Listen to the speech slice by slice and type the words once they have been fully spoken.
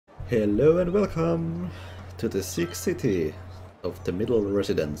Hello and welcome to the sick city of the middle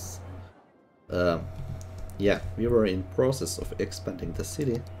residence. Uh, yeah, we were in process of expanding the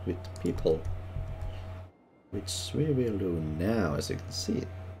city with people, which we will do now, as you can see.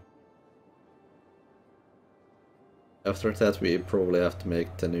 After that we probably have to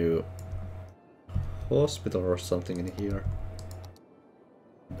make the new hospital or something in here.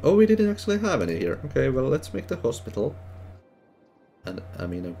 Oh, we didn't actually have any here. Okay, well, let's make the hospital. And I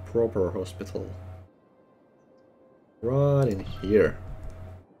mean a proper hospital. Right in here.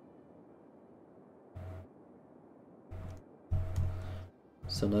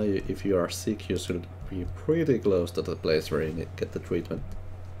 So now if you are sick, you should be pretty close to the place where you get the treatment.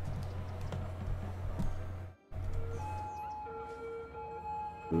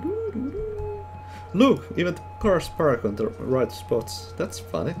 Look! Even the cars park on the right spots. That's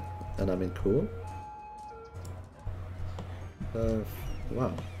funny. And I mean cool.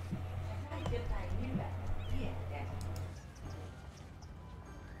 Wow.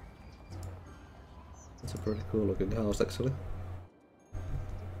 It's a pretty cool looking house actually.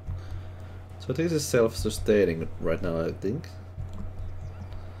 So this is self-sustaining right now, I think.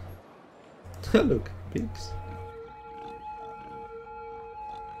 Look, pigs.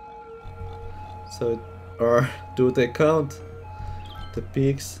 So do they count the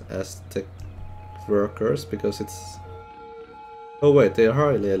pigs as the workers? Because it's... Oh wait, they are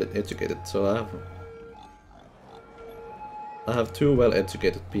highly educated, so I have two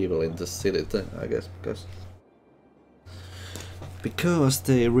well-educated people in this city then, I guess, because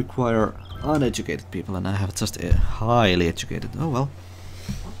they require uneducated people and I have just a highly educated. Oh well.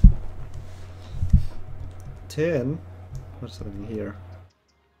 10. What's happening here?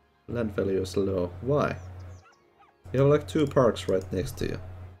 Land value is low. Why? You have like 2 parks right next to you.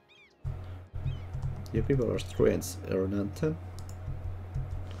 You people are strange, or not 10.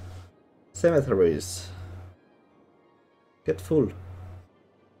 Cemeteries. Get full.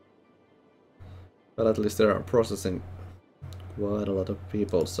 But at least they are processing quite a lot of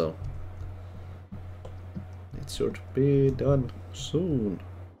people, so it should be done soon.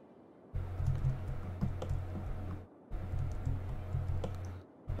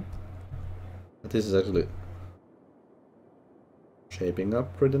 This is actually shaping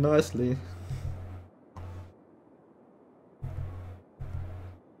up pretty nicely.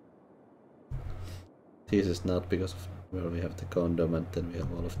 This is not because of where we have the condom and then we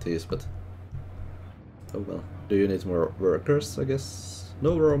have all of these, but oh well. Do you need more workers, I guess?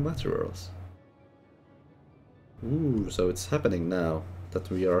 No raw materials. Ooh, so it's happening now that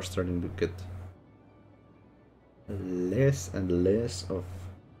we are starting to get less and less of...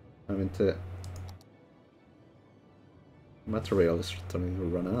 I mean, the material is starting to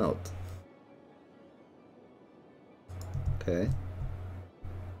run out. Okay.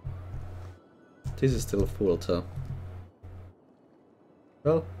 This is still full, so...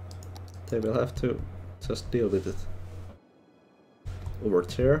 Well, they will have to just deal with it. Over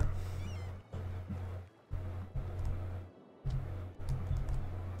there.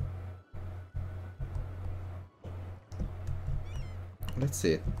 Let's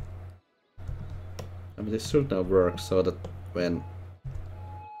see. I mean, this should now work so that when...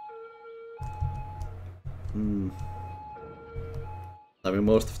 I mean,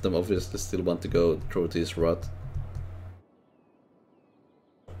 most of them obviously still want to go through this route.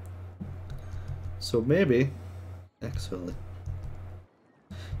 So maybe... Actually...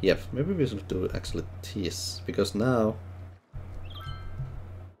 Yep, maybe we should do actually this, because now...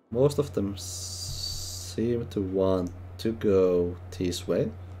 Most of them seem to want to go this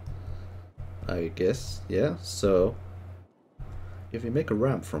way. I guess, yeah, so... If we make a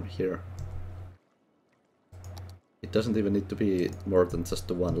ramp from here... It doesn't even need to be more than just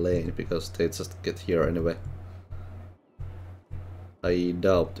the one lane, because they just get here anyway. I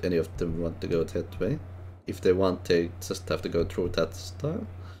doubt any of them want to go that way. If they want, they just have to go through that style.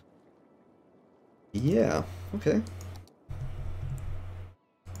 Yeah, okay.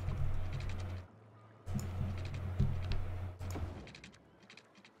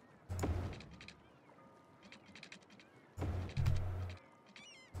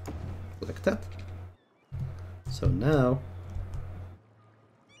 Like that. So now...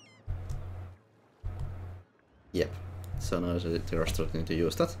 Yep. So now they are starting to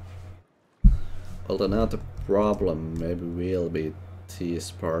use that. Although now the problem maybe will be this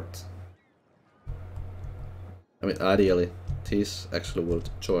part. I mean, ideally, this actually will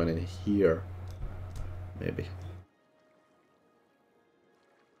join in here. Maybe.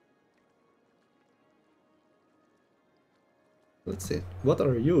 Let's see. What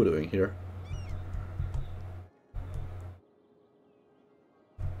are you doing here?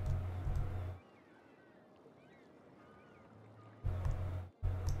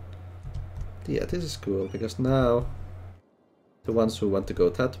 yeah, this is cool, because now the ones who want to go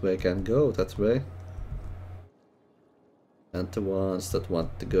that way can go that way. And the ones that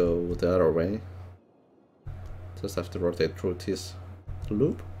want to go the other way just have to rotate through this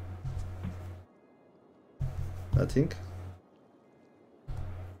loop, I think.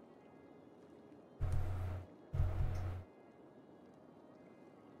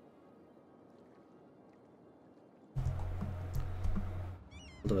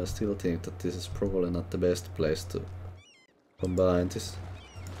 Although I still think that this is probably not the best place to combine this.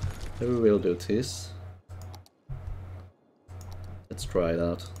 Maybe we'll do this. Let's try it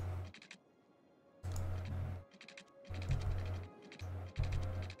out.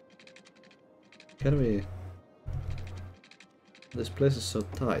 Can we... This place is so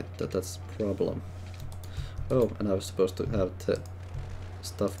tight that that's a problem. Oh, and I was supposed to have the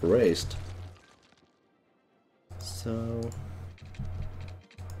stuff raised. So...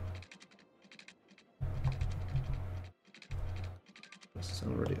 This is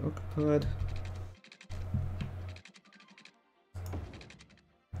already occupied.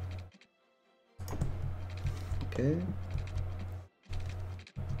 Okay.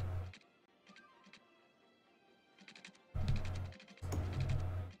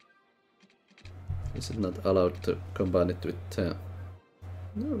 Is it not allowed to combine it with...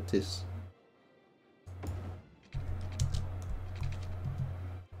 No, it is.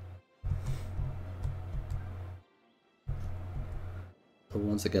 But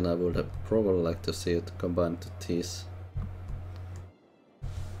once again, I would have probably liked to see it combined to these.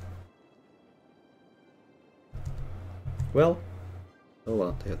 Well, oh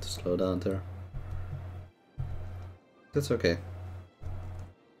well, they had to slow down there. That's okay.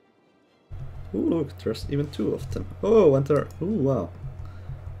 Ooh, look, there's even 2 of them. Oh, and there... Ooh, wow.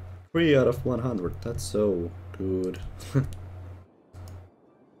 3 out of 100. That's so good.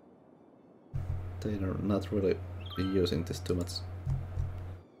 They are not really using this too much.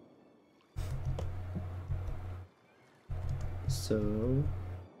 So...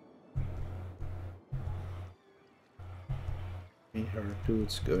 Here are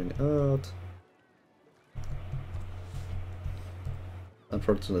dudes going out.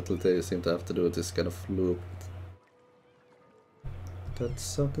 Unfortunately, they seem to have to do this kind of loop. That's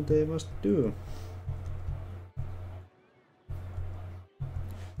something they must do.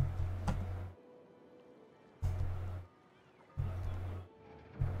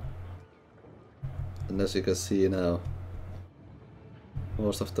 And as you can see now,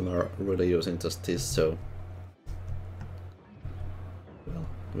 most of them are really using just this, so... Well,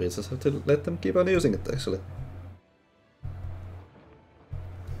 we just have to let them keep on using it, actually.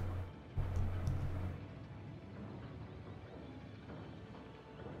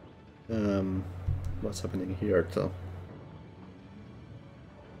 What's happening here, though?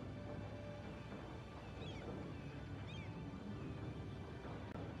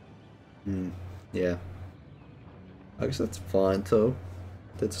 Yeah. I guess that's fine, though.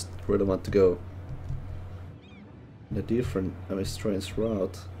 They just really want to go in a different, strange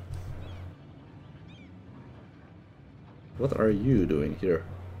route. What are you doing here?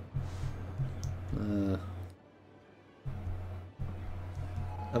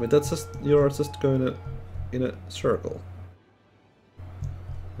 That's just... You're just going in a circle.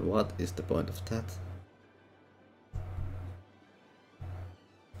 What is the point of that?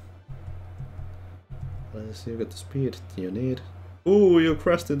 Unless you get the speed you need. Ooh, you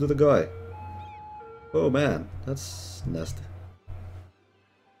crashed into the guy! Oh man, that's nasty.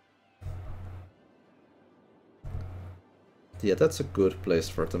 Yeah, that's a good place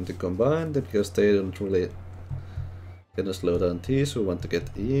for them to combine, because they don't really gonna slow down these who want to get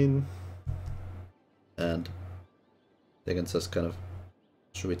in, and they can just kind of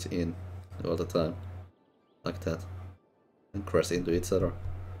switch in all the time, like that, and crash into each other.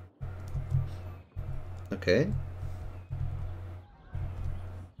 Okay.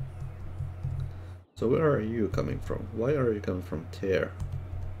 So where are you coming from? Why are you coming from there?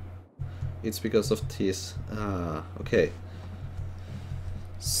 It's because of this. Ah, okay.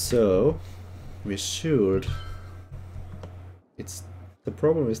 So we should... The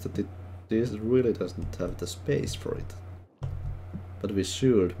problem is that this really doesn't have the space for it. But we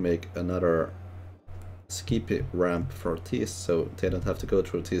should make another skippy ramp for this, so they don't have to go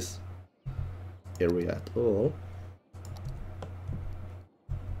through this area at all.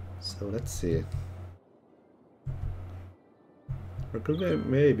 So let's see. Or could we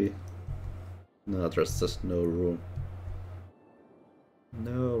maybe... No, there's just no room.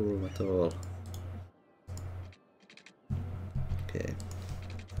 No room at all. Okay.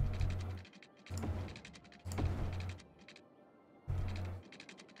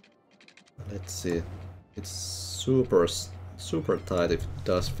 Let's see. It's super tight if it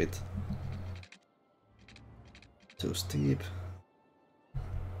does fit. Too steep.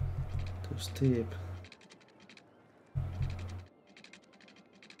 Too steep.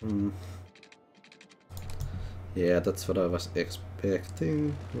 Yeah, that's what I was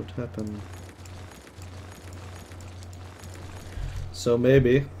expecting would happen. So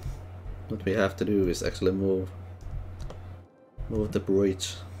maybe what we have to do is actually move the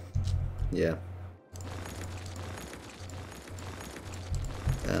bridge. Yeah.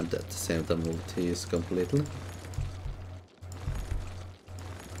 And at the same time move these completely.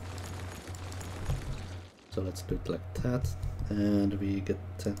 So let's do it like that. And we get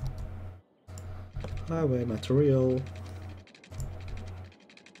highway material.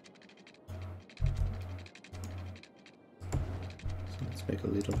 So let's make a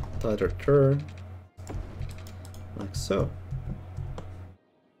little tighter turn. Like so.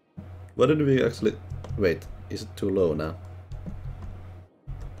 What did we actually... Wait, is it too low now?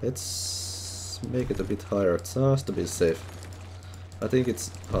 Let's make it a bit higher just to be safe. I think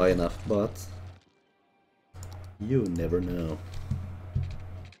it's high enough, but you never know.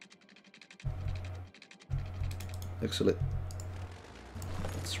 Actually,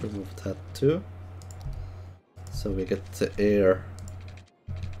 let's remove that too. So we get the air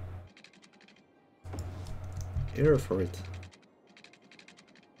for it.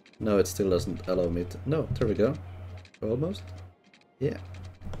 No, it still doesn't allow me to... No, there we go. Almost. Yeah.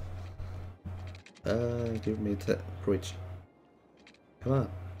 Give me the bridge. Come on.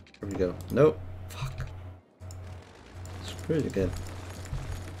 There we go. No. Fuck. Screw it again.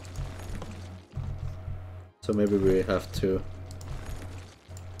 So maybe we have to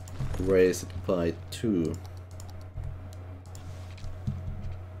raise it by 2.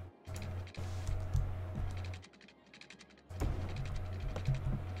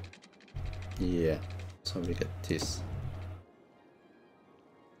 Yeah, so we get this.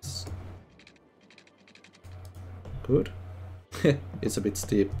 Good. It's a bit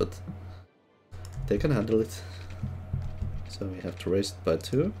steep, but they can handle it. So we have to raise it by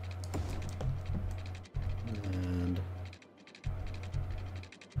 2. And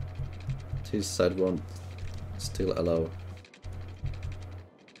this side won't still allow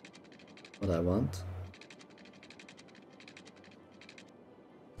what I want.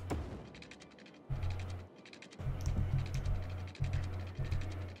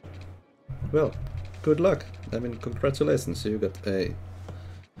 Well, good luck. I mean, congratulations, you got a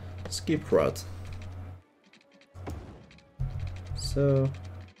skip route. So,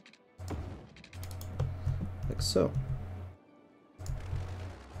 like so.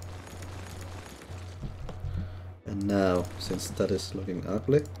 And now, since that is looking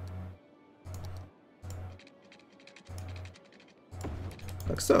ugly,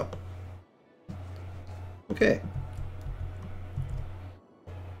 like so. Okay.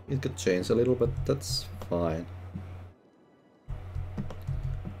 It could change a little, but that's fine.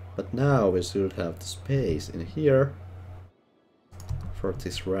 But now we should have the space in here for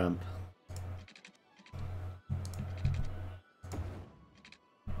this ramp.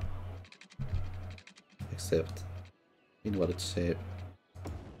 Except in what it's shape.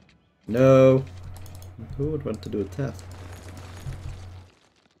 No! Who would want to do that?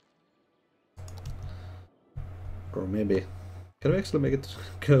 Or maybe... Can we actually make it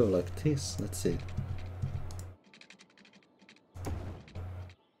go like this? Let's see.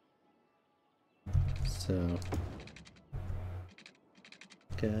 So...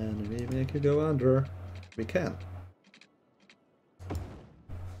 Can we make it go under? We can.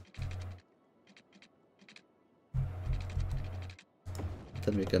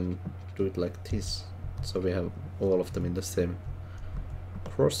 Then we can do it like this. So we have all of them in the same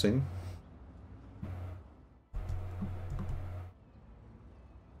crossing.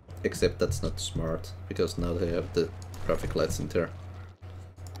 Except that's not smart, because now they have the traffic lights in there.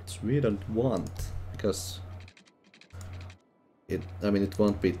 Which we don't want, because it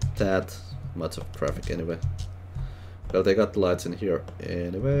won't be that much of traffic anyway. Well, they got lights in here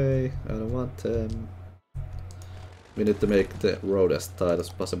anyway. I don't want them. We need to make the road as tight as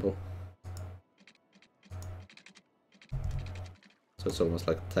possible. So it's almost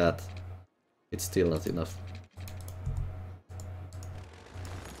like that. It's still not enough.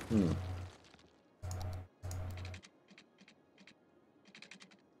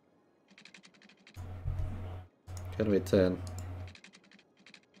 Can we turn?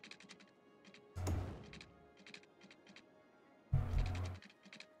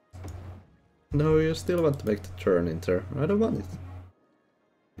 No, you still want to make the turn in there. I don't want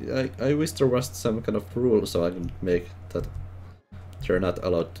it. I wish there was some kind of rule so I can make that they're not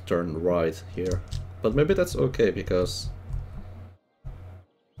allowed to turn right here. But maybe that's okay, because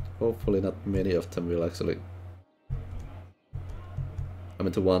hopefully not many of them will actually... I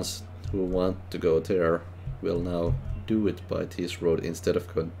mean, the ones who want to go there will now do it by this road instead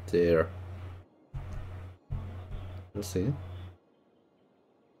of going there. We'll see.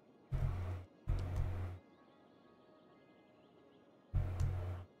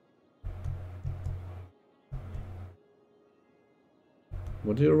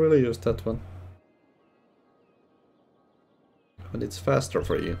 Would you really use that one? And it's faster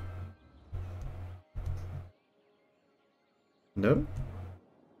for you. No?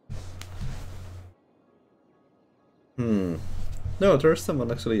 No, there's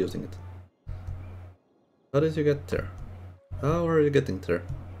someone actually using it. How did you get there? How are you getting there?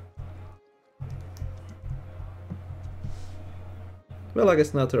 Well, I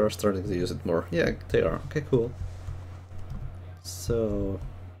guess now they are starting to use it more. Yeah, they are. Okay, cool. So...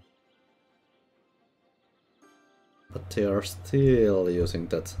 But they are still using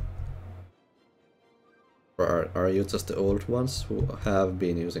that. Or are you just the old ones who have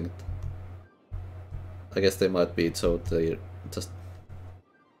been using it? I guess they might be, so they just...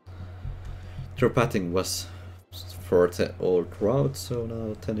 Their pathing was for the old route, so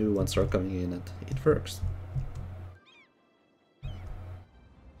now the new ones are coming in and it works.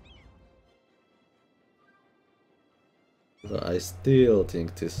 So I still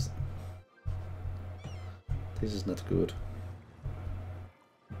think this is not good.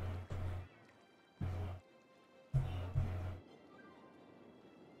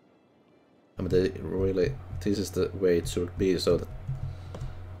 I mean, they really, this is the way it should be, so that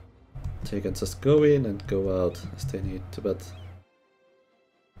they can just go in and go out as they need to, but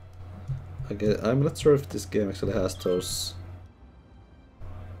I'm not sure if this game actually has those,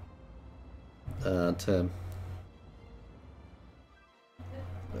 and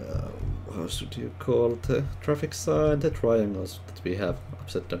how should you call the traffic sign, the triangles that we have,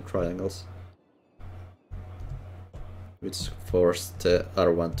 upside down triangles, which force the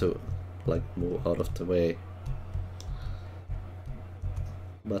R1 to like move out of the way.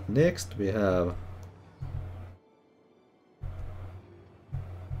 But next we have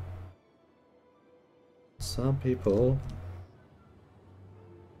some people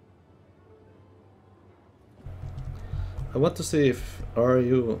I want to see if are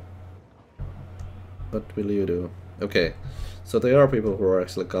you... What will you do? Okay, so there are people who are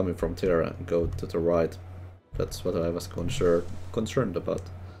actually coming from there and go to the right. That's what I was concerned about.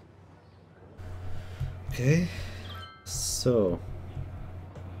 Okay, so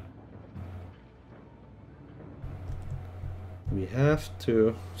we have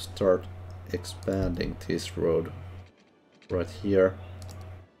to start expanding this road right here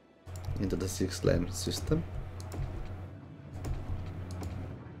into the 6-lane system.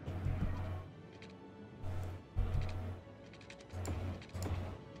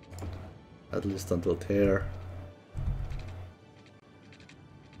 At least until there.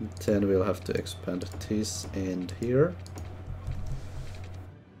 Then we'll have to expand this end here,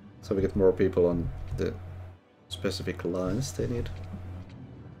 so we get more people on the specific lines they need.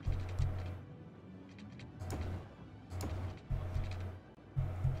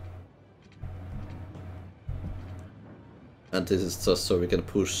 And this is just so we can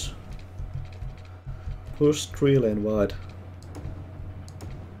push 3-lane wide.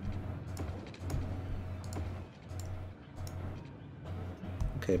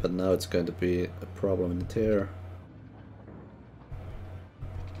 Okay, but now it's going to be a problem in there.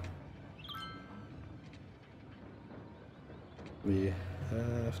 We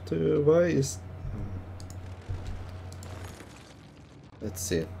have to... Why is... Let's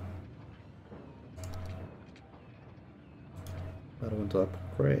see. I don't want to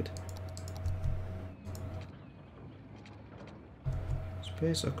upgrade.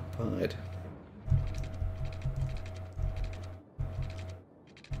 Space occupied.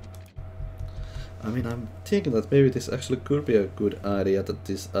 I mean, I'm thinking that maybe this actually could be a good idea, that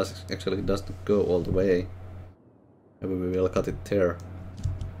this actually doesn't go all the way. Maybe we will cut it there.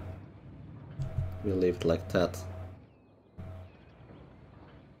 We'll leave it like that.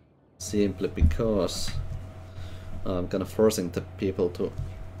 Simply because I'm kind of forcing the people to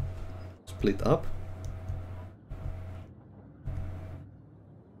split up.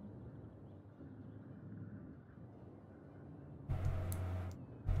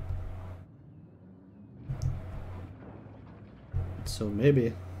 So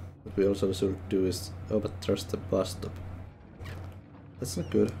maybe what we also should do is... Oh, but there's the bus stop. That's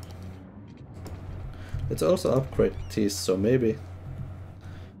not good. Let's also upgrade these, so maybe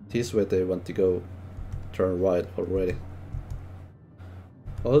this way they want to go turn right already.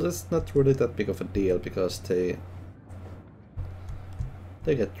 Well, it's not really that big of a deal because they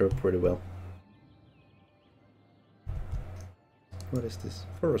get there pretty well. What is this?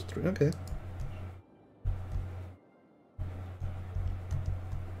 Forestry, okay.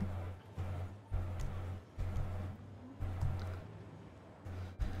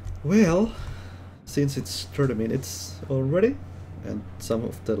 Well, since it's 30 minutes already, and some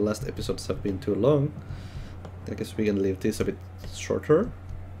of the last episodes have been too long, I guess we can leave this a bit shorter.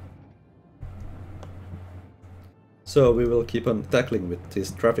 So we will keep on tackling with this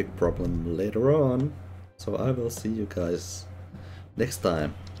traffic problem later on. So I will see you guys next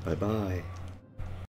time. Bye bye.